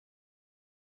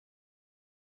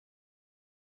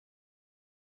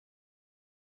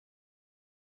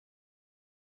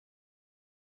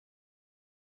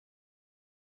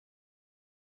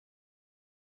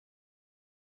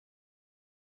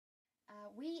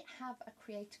We have a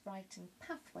creative writing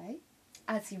pathway,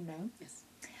 as you know, Yes.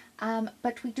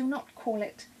 but we do not call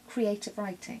it creative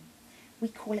writing. We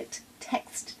call it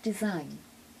text design.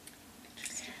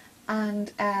 And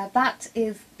that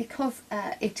is because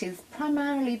it is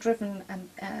primarily driven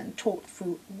and taught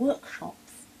through workshops.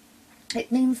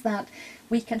 It means that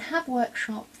we can have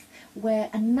workshops where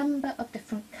a number of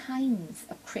different kinds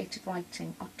of creative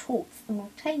writing are taught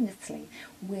simultaneously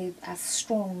with a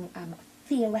strong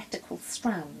theoretical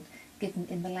strand given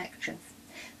in the lectures.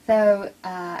 So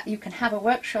you can have a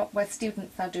workshop where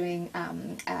students are doing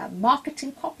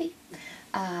marketing copy,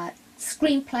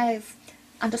 screenplays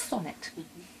and a sonnet,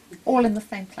 all in the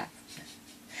same class.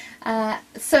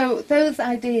 So those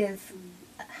ideas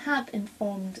have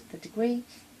informed the degree,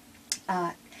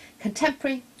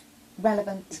 contemporary,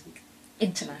 relevant,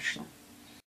 international.